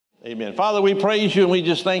Amen. Father, we praise you and we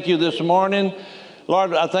just thank you this morning.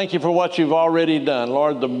 Lord, I thank you for what you've already done.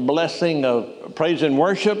 Lord, the blessing of praise and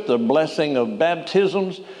worship, the blessing of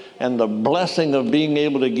baptisms, and the blessing of being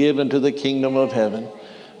able to give into the kingdom of heaven.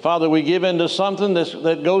 Father, we give into something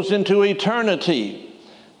that goes into eternity,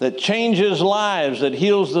 that changes lives, that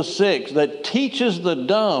heals the sick, that teaches the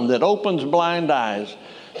dumb, that opens blind eyes.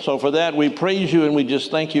 So for that, we praise you and we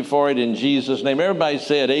just thank you for it in Jesus' name. Everybody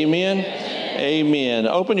said amen. Amen.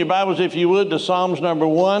 Open your Bibles, if you would, to Psalms number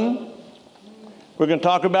 1. We're going to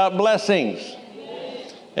talk about blessings.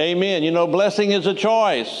 Amen. You know, blessing is a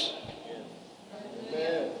choice.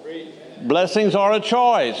 Blessings are a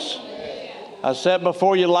choice. I set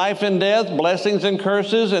before you life and death, blessings and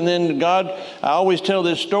curses, and then God, I always tell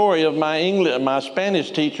this story of my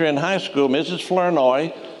Spanish teacher in high school, Mrs.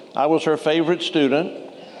 Flournoy. I was her favorite student.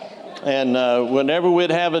 And whenever we'd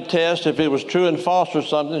have a test, if it was true and false or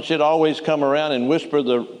something, she'd always come around and whisper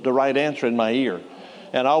the right answer in my ear.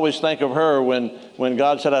 And I always think of her when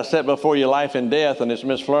God said, I set before you life and death, and it's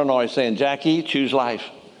Miss Flournoy saying, Jackie, choose life.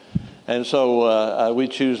 And so we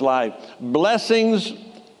choose life. Blessings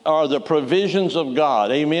are the provisions of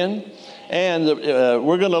God. Amen. And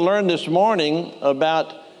we're going to learn this morning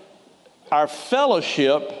about our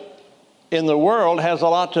fellowship in the world has a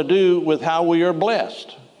lot to do with how we are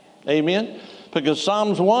blessed. Amen. Because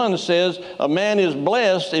Psalms 1 says a man is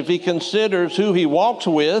blessed if he considers who he walks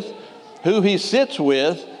with, who he sits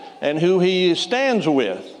with, and who he stands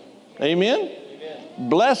with. Amen.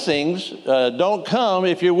 Blessings don't come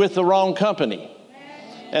if you're with the wrong company.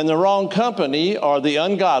 And the wrong company are the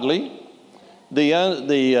ungodly,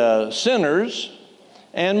 the sinners,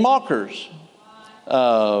 and mockers.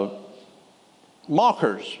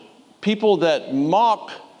 Mockers. People that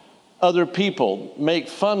mock other people, make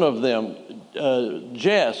fun of them,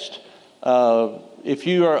 jest. If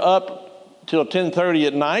you are up till 10:30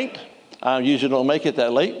 at night, I usually don't make it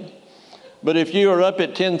that late. But if you are up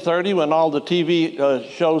at 10:30 when all the TV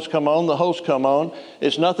shows come on, the hosts come on,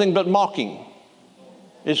 it's nothing but mocking.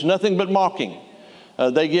 It's nothing but mocking.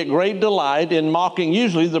 They get great delight in mocking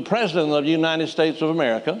usually the President of the United States of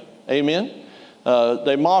America. Amen.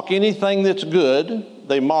 They mock anything that's good.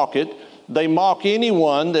 They mock it. They mock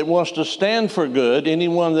anyone that wants to stand for good,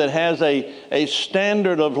 anyone that has a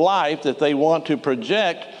standard of life that they want to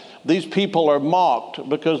project. These people are mocked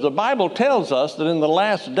because the Bible tells us that in the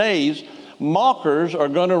last days, mockers are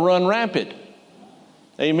going to run rampant.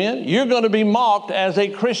 Amen. You're going to be mocked as a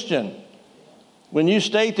Christian. When you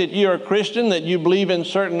state that you're a Christian, that you believe in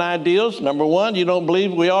certain ideals, number one, you don't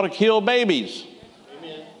believe we ought to kill babies.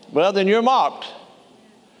 Amen. Well, then you're mocked.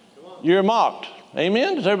 You're mocked.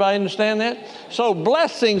 Amen? Does everybody understand that? So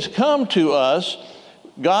blessings come to us.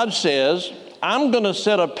 God says, I'm going to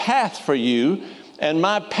set a path for you, and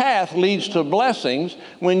my path leads to blessings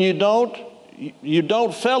when you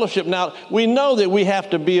don't fellowship. Now, we know that we have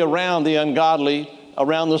to be around the ungodly,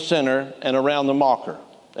 around the sinner, and around the mocker.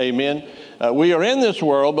 Amen? We are in this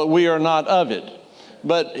world, but we are not of it.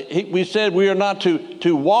 But we said we are not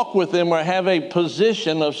to walk with them or have a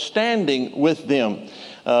position of standing with them.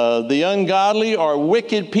 The ungodly are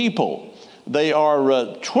wicked people. They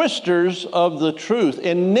are twisters of the truth.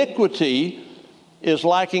 Iniquity is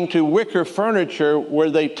likened to wicker furniture where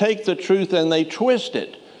they take the truth and they twist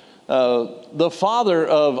it. The father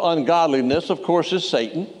of ungodliness, of course, is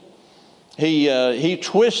Satan. He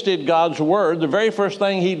twisted God's word. The very first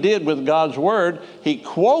thing he did with God's word, he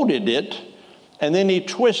quoted it and then he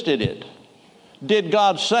twisted it. Did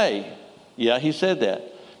God say? Yeah, he said that.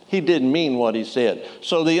 He didn't mean what he said.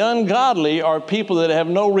 So the ungodly are people that have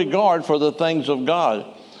no regard for the things of God.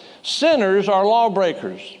 Sinners are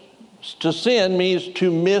lawbreakers. To sin means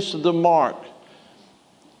to miss the mark.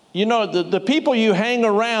 You know, the people you hang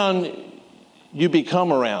around, you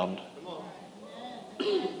become around.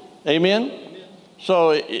 Amen?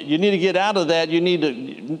 So you need to get out of that. You need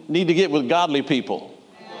to get with godly people.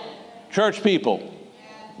 Church people,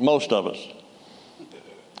 most of us.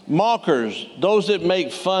 Mockers, those that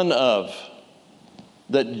make fun of,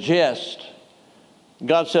 that jest.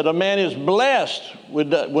 God said a man is blessed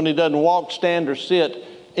when he doesn't walk, stand, or sit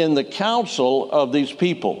in the counsel of these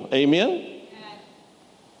people. Amen?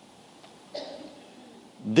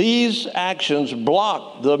 These actions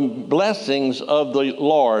block the blessings of the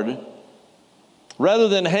Lord. Rather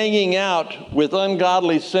than hanging out with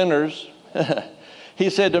ungodly sinners, he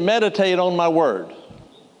said to meditate on my word.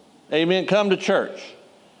 Amen. Come to church.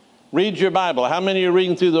 Read your Bible. How many are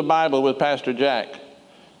reading through the Bible with Pastor Jack?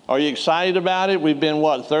 Are you excited about it? We've been,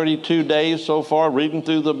 32 days so far reading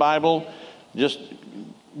through the Bible, just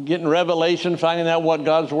getting revelation, finding out what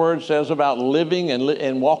God's Word says about living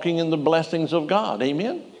and walking in the blessings of God. Amen?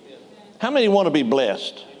 Amen. How many want to be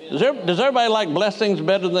blessed? Does everybody like blessings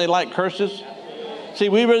better than they like curses? See,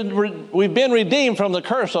 we've been redeemed from the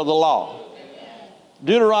curse of the law.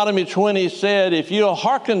 Deuteronomy 20 said, if you'll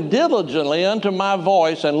hearken diligently unto my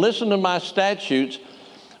voice and listen to my statutes,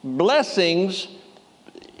 blessings,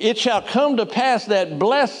 it shall come to pass that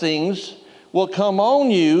blessings will come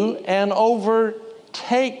on you and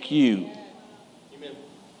overtake you. Amen.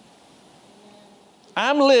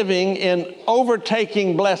 I'm living in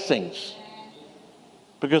overtaking blessings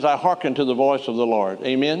because I hearken to the voice of the Lord.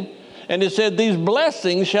 Amen. And it said, these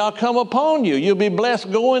blessings shall come upon you. You'll be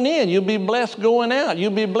blessed going in. You'll be blessed going out.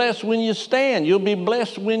 You'll be blessed when you stand. You'll be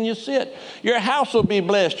blessed when you sit. Your house will be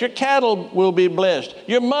blessed. Your cattle will be blessed.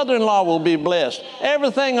 Your mother-in-law will be blessed.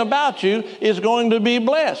 Everything about you is going to be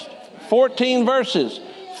blessed. 14 verses.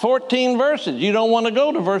 14 verses. You don't want to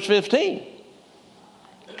go to verse 15.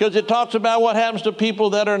 Because it talks about what happens to people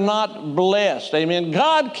that are not blessed. Amen.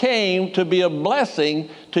 God came to be a blessing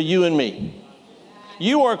to you and me.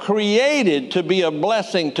 You are created to be a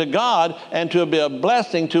blessing to God and to be a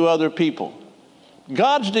blessing to other people.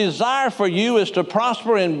 God's desire for you is to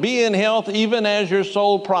prosper and be in health even as your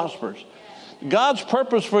soul prospers. God's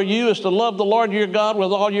purpose for you is to love the Lord your God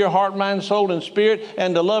with all your heart, mind, soul, and spirit,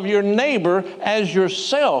 and to love your neighbor as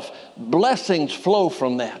yourself. Blessings flow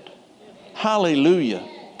from that. Hallelujah.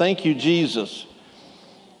 Thank you, Jesus.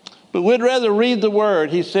 But we'd rather read the word.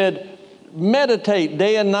 He said, meditate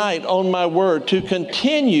day and night on my word, to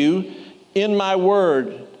continue in my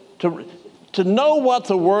word, to know what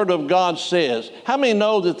the word of God says. How many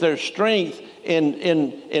know that there's strength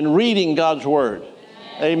in reading God's word?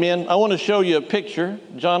 Amen. I want to show you a picture,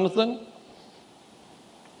 Jonathan.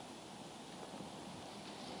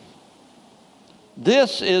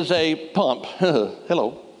 This is a pump.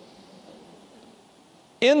 Hello.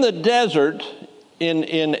 In the desert,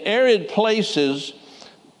 in arid places,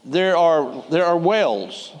 there are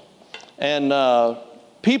wells, and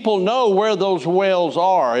people know where those wells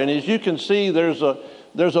are. And as you can see, there's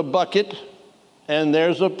a bucket, and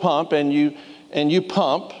there's a pump, and you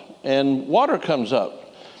pump, and water comes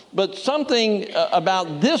up. But something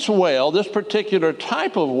about this well, this particular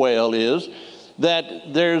type of well, is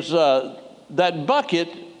that that bucket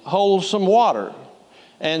holds some water,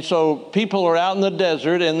 and so people are out in the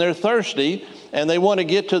desert and they're thirsty. And they want to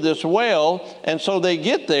get to this well, and so they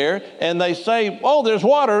get there, and they say, oh, there's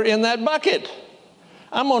water in that bucket.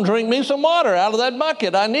 I'm going to drink me some water out of that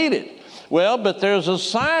bucket. I need it. Well, but there's a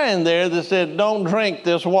sign there that said, don't drink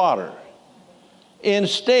this water.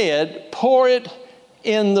 Instead, pour it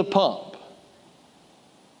in the pump.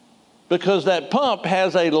 Because that pump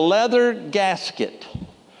has a leather gasket,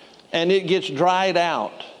 and it gets dried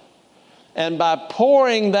out. And by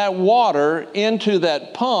pouring that water into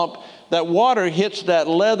that pump, that water hits that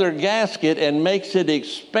leather gasket and makes it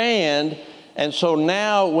expand. And so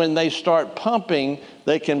now when they start pumping,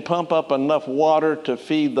 they can pump up enough water to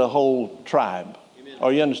feed the whole tribe. Amen. Oh,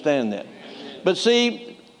 you understand that? Amen. But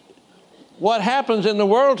see, what happens in the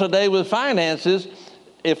world today with finances,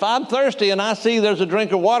 if I'm thirsty and I see there's a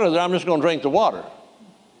drink of water there, I'm just going to drink the water.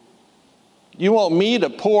 You want me to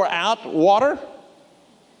pour out water?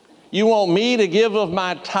 You want me to give of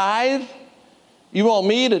my tithe? You want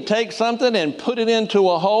me to take something and put it into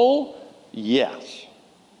a hole? Yes.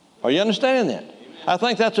 Are you understanding that? Amen. I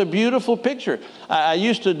think that's a beautiful picture. I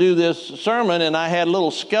used to do this sermon, and I had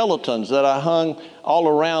little skeletons that I hung all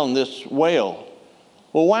around this well.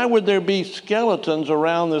 Well, why would there be skeletons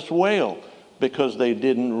around this well? Because they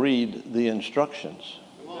didn't read the instructions.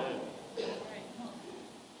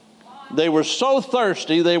 They were so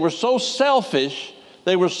thirsty, they were so selfish,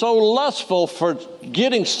 they were so lustful for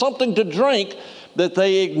getting something to drink that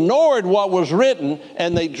they ignored what was written,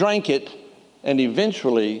 and they drank it, and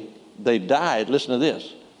eventually they died. Listen to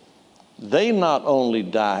this. They not only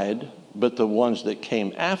died, but the ones that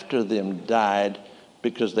came after them died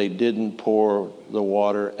because they didn't pour the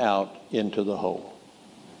water out into the hole.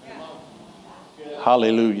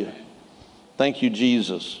 Hallelujah. Thank you,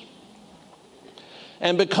 Jesus.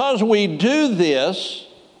 And because we do this,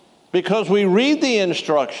 because we read the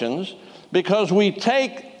instructions, because we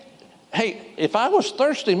take, hey, if I was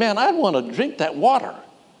thirsty, man, I'd want to drink that water.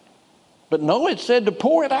 But no, it said to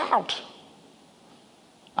pour it out.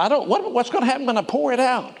 What's going to happen when I pour it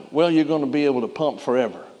out? Well, you're going to be able to pump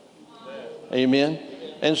forever. Amen.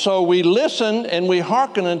 And so we listen and we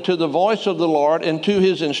hearken unto the voice of the Lord and to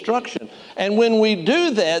his instruction. And when we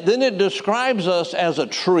do that, then it describes us as a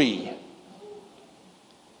tree.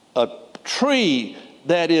 A tree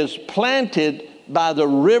that is planted by the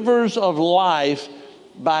rivers of life,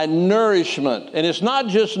 by nourishment. And it's not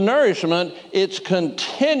just nourishment, it's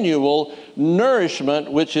continual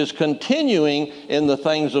nourishment which is continuing in the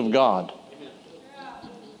things of God.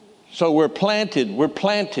 So we're planted.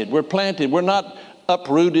 We're not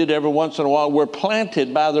uprooted every once in a while. We're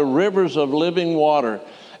planted by the rivers of living water,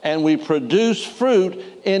 and we produce fruit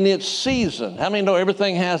in its season. How many know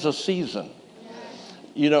everything has a season?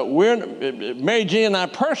 You know, Mary Jean and I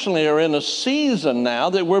personally are in a season now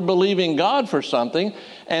that we're believing God for something,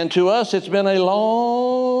 and to us it's been a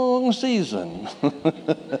long season.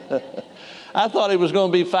 I thought it was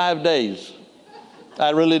going to be 5 days. I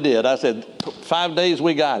really did. I said, 5 days,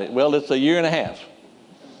 we got it. Well, it's a year and a half.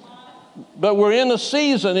 But we're in a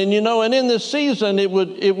season, and and in this season, it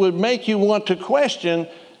would make you want to question,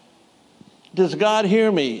 does God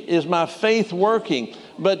hear me? Is my faith working?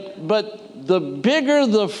 But the bigger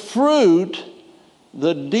the fruit,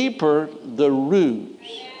 the deeper the roots.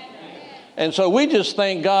 And so we just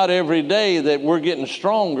thank God every day that we're getting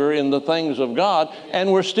stronger in the things of God,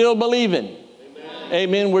 and we're still believing.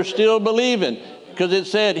 Amen. We're still believing, because it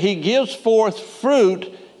said he gives forth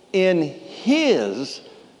fruit in his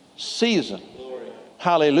season.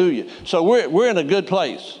 Hallelujah. So we're in a good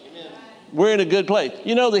place. We're in a good place.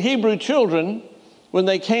 You know, the Hebrew children, when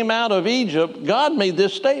they came out of Egypt, God made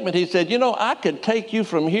this statement. He said, I could take you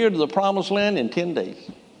from here to the promised land in 10 days.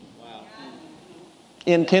 Wow.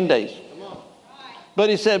 In 10 days. Come on. But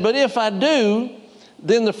he said, but if I do,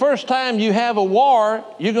 then the first time you have a war,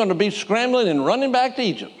 you're going to be scrambling and running back to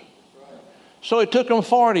Egypt. So it took them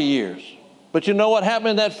 40 years. But you know what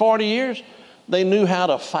happened in that 40 years? They knew how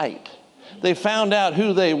to fight. They found out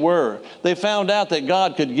who they were. They found out that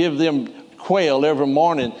God could give them quail every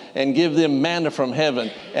morning and give them manna from heaven.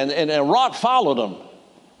 And a rock followed them.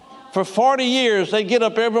 For 40 years, they get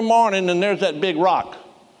up every morning and there's that big rock.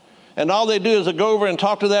 And all they do is they go over and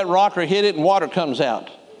talk to that rock or hit it and water comes out.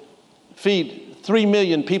 Feed 3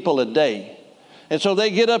 million people a day. And so they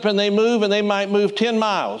get up and they move, and they might move 10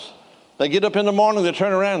 miles. They get up in the morning, they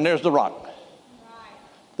turn around, and there's the rock.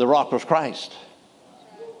 The rock was Christ.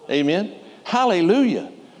 Amen.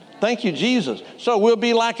 Hallelujah. Thank you, Jesus. So we'll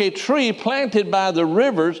be like a tree planted by the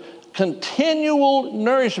rivers, continual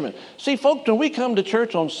nourishment. See, folks, when we come to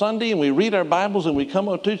church on Sunday and we read our Bibles and we come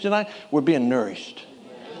on Tuesday night, we're being nourished.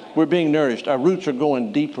 We're being nourished. Our roots are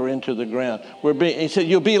going deeper into the ground. He said,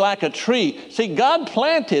 you'll be like a tree. See, God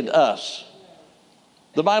planted us.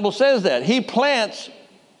 The Bible says that. He plants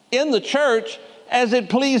in the church as it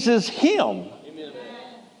pleases him. Amen.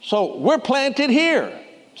 So we're planted here.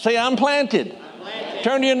 Say, I'm planted.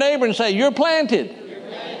 Turn to your neighbor and say, you're planted. You're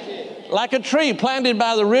planted. Like a tree planted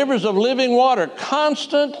by the rivers of living water.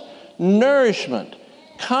 Constant nourishment.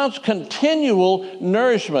 Continual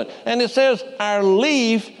nourishment. And it says, our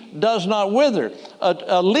leaf does not wither.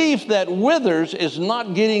 A leaf that withers is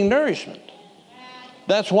not getting nourishment.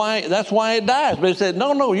 That's why it dies. But it said,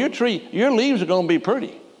 no, your leaves are going to be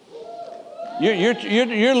pretty. Your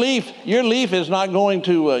leaf is not going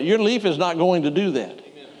to do that.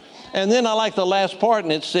 And then I like the last part,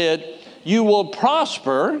 and it said, you will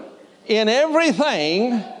prosper in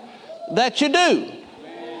everything that you do.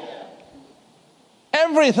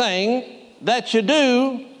 Everything that you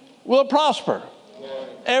do will prosper.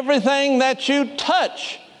 Everything that you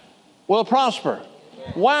touch will prosper.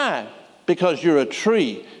 Why? Because you're a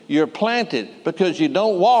tree. You're planted. Because you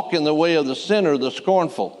don't walk in the way of the sinner, the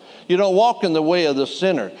scornful. You don't walk in the way of the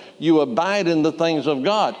sinner. You abide in the things of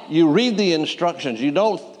God. You read the instructions. You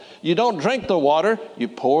don't drink the water. You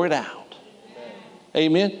pour it out.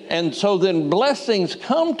 Amen. And so then blessings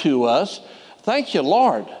come to us. Thank you,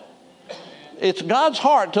 Lord. It's God's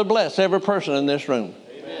heart to bless every person in this room.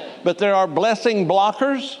 Amen. But there are blessing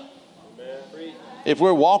blockers. Amen. If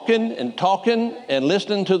we're walking and talking and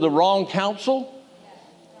listening to the wrong counsel,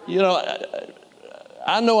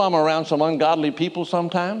 I know I'm around some ungodly people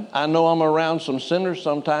sometime. I know I'm around some sinners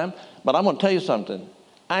sometime. But I'm going to tell you something.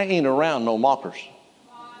 I ain't around no mockers.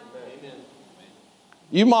 Amen.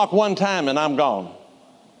 You mock one time and I'm gone.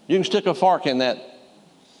 You can stick a fork in that.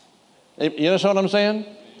 You understand what I'm saying?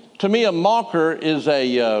 To me, a mocker is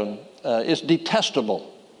it's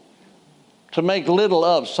detestable. To make little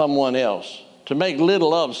of someone else, to make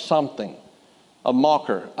little of something. A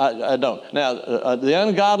mocker, I don't. Now, the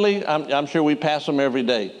ungodly, I'm sure we pass them every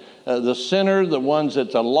day. The sinner, the ones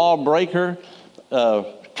that's a lawbreaker,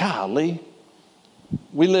 golly.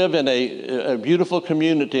 We live in a beautiful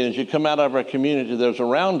community, and as you come out of our community, there's a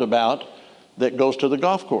roundabout that goes to the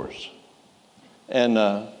golf course. And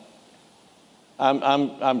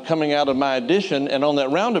I'm coming out of my addition, and on that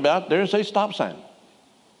roundabout, there's a stop sign.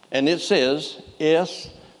 And it says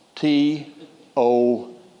S-T-O-P.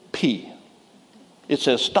 It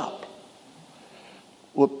says stop.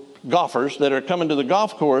 Well, golfers that are coming to the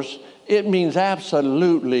golf course, it means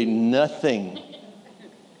absolutely nothing.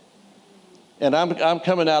 And I'm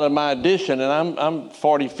coming out of my addition, and I'm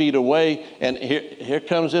 40 feet away, and here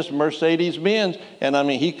comes this Mercedes-Benz, and I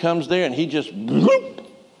mean, he comes there, and he just, bloop,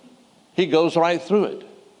 he goes right through it.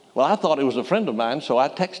 Well, I thought it was a friend of mine, so I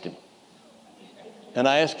texted him. And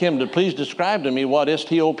I asked him to please describe to me what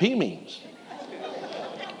STOP means.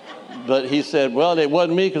 But he said, well, it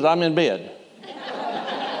wasn't me because I'm in bed.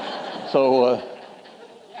 So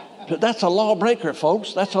that's a lawbreaker,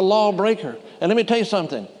 folks. That's a lawbreaker. And let me tell you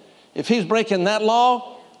something. If he's breaking that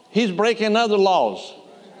law, he's breaking other laws.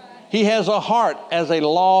 He has a heart as a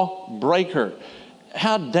lawbreaker.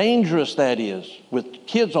 How dangerous that is with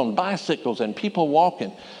kids on bicycles and people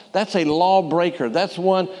walking. That's a lawbreaker. That's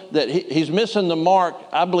one that he's missing the mark,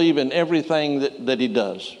 I believe, in everything that he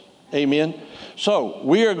does. Amen. So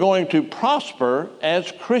we are going to prosper as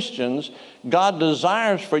Christians. God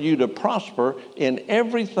desires for you to prosper in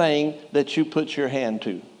everything that you put your hand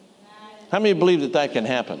to. How many believe that can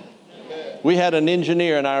happen? We had an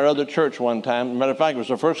engineer in our other church one time. Matter of fact, it was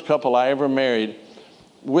the first couple I ever married.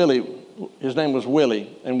 Willie, his name was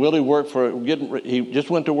Willie, and Willie he just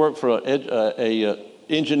went to work for a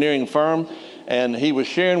engineering firm, and he was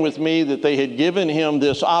sharing with me that they had given him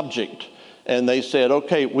this object, and they said,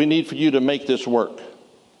 okay, we need for you to make this work.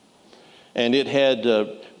 And it had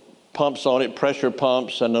pumps on it, pressure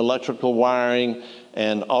pumps and electrical wiring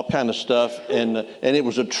and all kind of stuff. And it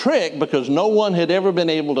was a trick because no one had ever been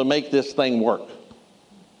able to make this thing work.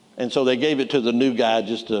 And so they gave it to the new guy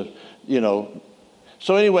just to,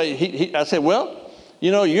 So anyway, I said, well,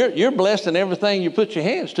 you're blessed in everything you put your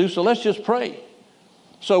hands to, so let's just pray.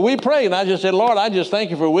 So we prayed, and I just said, Lord, I just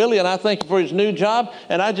thank you for Willie, and I thank you for his new job,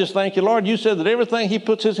 and I just thank you, Lord, you said that everything he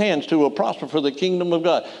puts his hands to will prosper for the kingdom of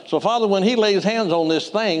God. So, Father, when he lays hands on this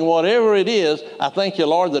thing, whatever it is, I thank you,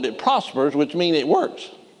 Lord, that it prospers, which means it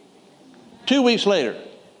works. 2 weeks later,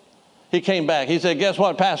 he came back. He said, guess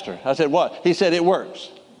what, Pastor? I said, what? He said, it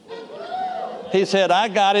works. He said, I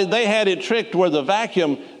got it. They had it tricked where the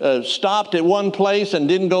vacuum stopped at one place and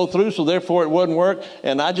didn't go through, so therefore it wouldn't work.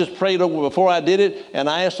 And I just prayed over before I did it, and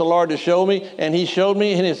I asked the Lord to show me, and he showed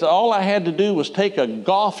me, and he said, all I had to do was take a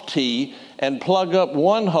golf tee and plug up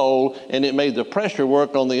one hole, and it made the pressure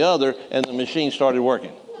work on the other, and the machine started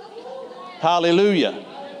working. Hallelujah.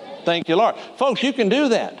 Thank you, Lord. Folks, you can do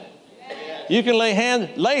that. You can lay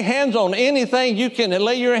hands on anything you can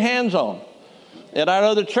lay your hands on. At our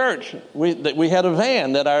other church, we had a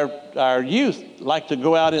van that our youth liked to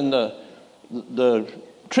go out in the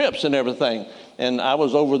trips and everything. And I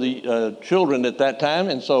was over the children at that time,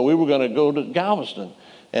 and so we were going to go to Galveston.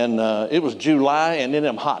 And it was July, and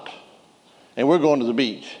then hot. And we're going to the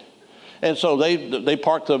beach. And so they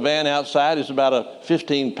parked the van outside. It's about a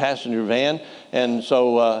 15-passenger van. And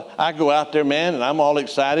so I go out there, man, and I'm all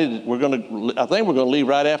excited. I think we're going to leave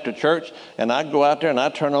right after church. And I go out there, and I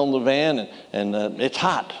turn on the van, and it's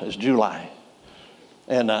hot. It's July.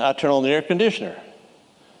 And I turn on the air conditioner.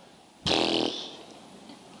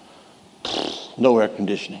 No air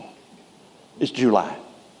conditioning. It's July.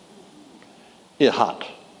 It's hot.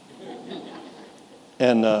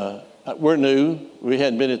 And we're new. We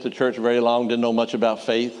hadn't been at the church very long, didn't know much about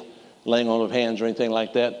faith, laying on of hands or anything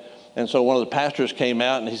like that. And so one of the pastors came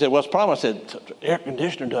out and he said, what's the problem? I said, the air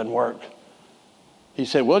conditioner doesn't work. He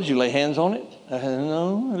said, well, did you lay hands on it? I said,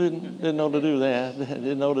 no, I didn't know to do that. I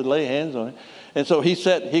didn't know to lay hands on it. And so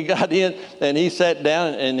he got in and he sat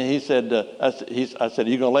down and he said, I said, are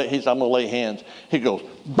you going to lay? He said, I'm going to lay hands. He goes,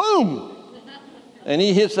 boom! And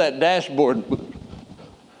he hits that dashboard.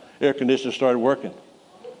 Air conditioner started working.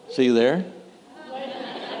 See there?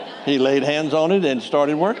 He laid hands on it and it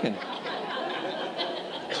started working.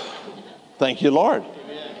 Thank you, Lord.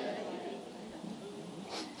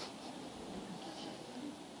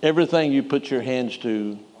 Everything you put your hands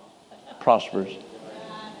to prospers.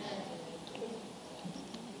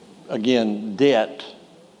 Again, debt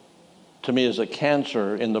to me is a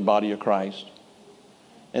cancer in the body of Christ.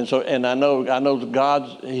 And I know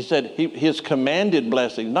God's, he said his commanded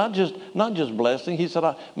blessings, not just blessings. He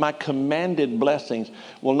said, my commanded blessings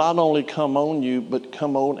will not only come on you, but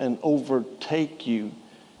come on and overtake you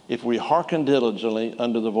if we hearken diligently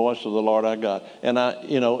unto the voice of the Lord our God. And I'm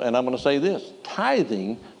going to say this,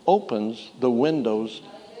 tithing opens the windows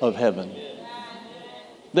of heaven.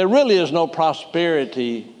 There really is no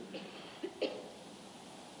prosperity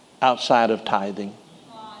outside of tithing.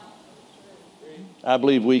 I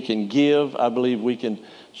believe we can give. I believe we can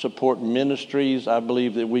support ministries. I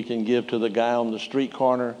believe that we can give to the guy on the street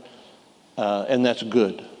corner, and that's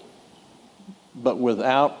good. But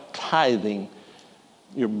without tithing,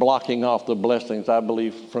 you're blocking off the blessings, I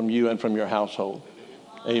believe, from you and from your household.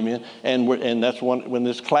 Amen. And that's one, when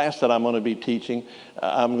this class that I'm going to be teaching,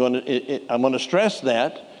 I'm going to stress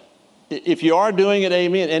that. If you are doing it,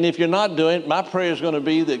 amen. And if you're not doing it, my prayer is going to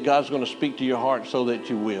be that God's going to speak to your heart so that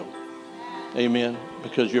you will. Amen.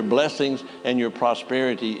 Because your blessings and your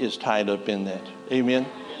prosperity is tied up in that. Amen.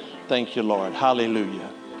 Thank you, Lord. Hallelujah.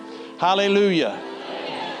 Hallelujah.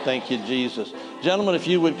 Thank you, Jesus. Gentlemen, if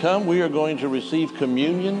you would come, we are going to receive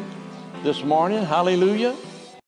communion this morning. Hallelujah.